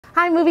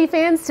Hi movie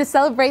fans, to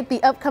celebrate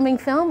the upcoming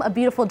film, A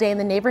Beautiful Day in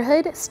the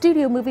Neighborhood,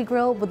 Studio Movie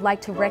Grill would like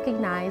to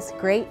recognize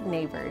great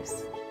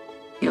neighbors.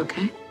 You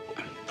okay?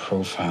 I'm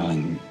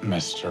profiling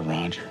Mr.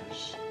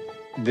 Rogers.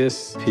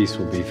 This piece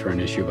will be for an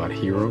issue about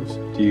heroes.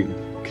 Do you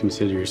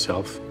consider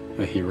yourself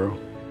a hero?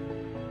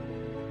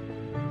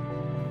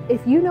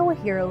 If you know a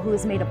hero who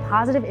has made a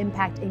positive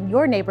impact in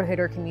your neighborhood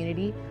or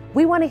community,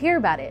 we want to hear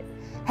about it.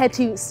 Head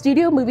to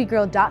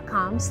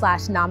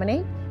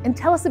studiomoviegrill.com/nominate and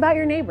tell us about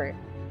your neighbor.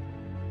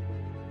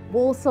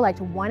 We'll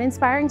select one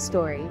inspiring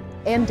story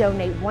and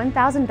donate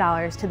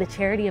 $1,000 to the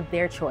charity of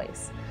their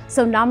choice.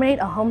 So nominate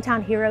a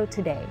hometown hero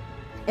today.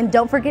 And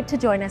don't forget to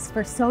join us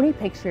for Sony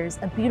Pictures'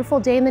 A Beautiful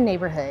Day in the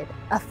Neighborhood,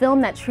 a film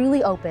that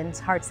truly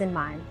opens hearts and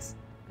minds.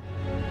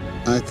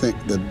 I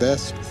think the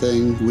best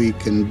thing we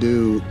can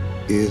do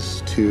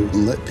is to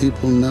let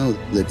people know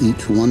that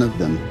each one of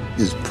them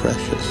is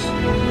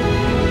precious.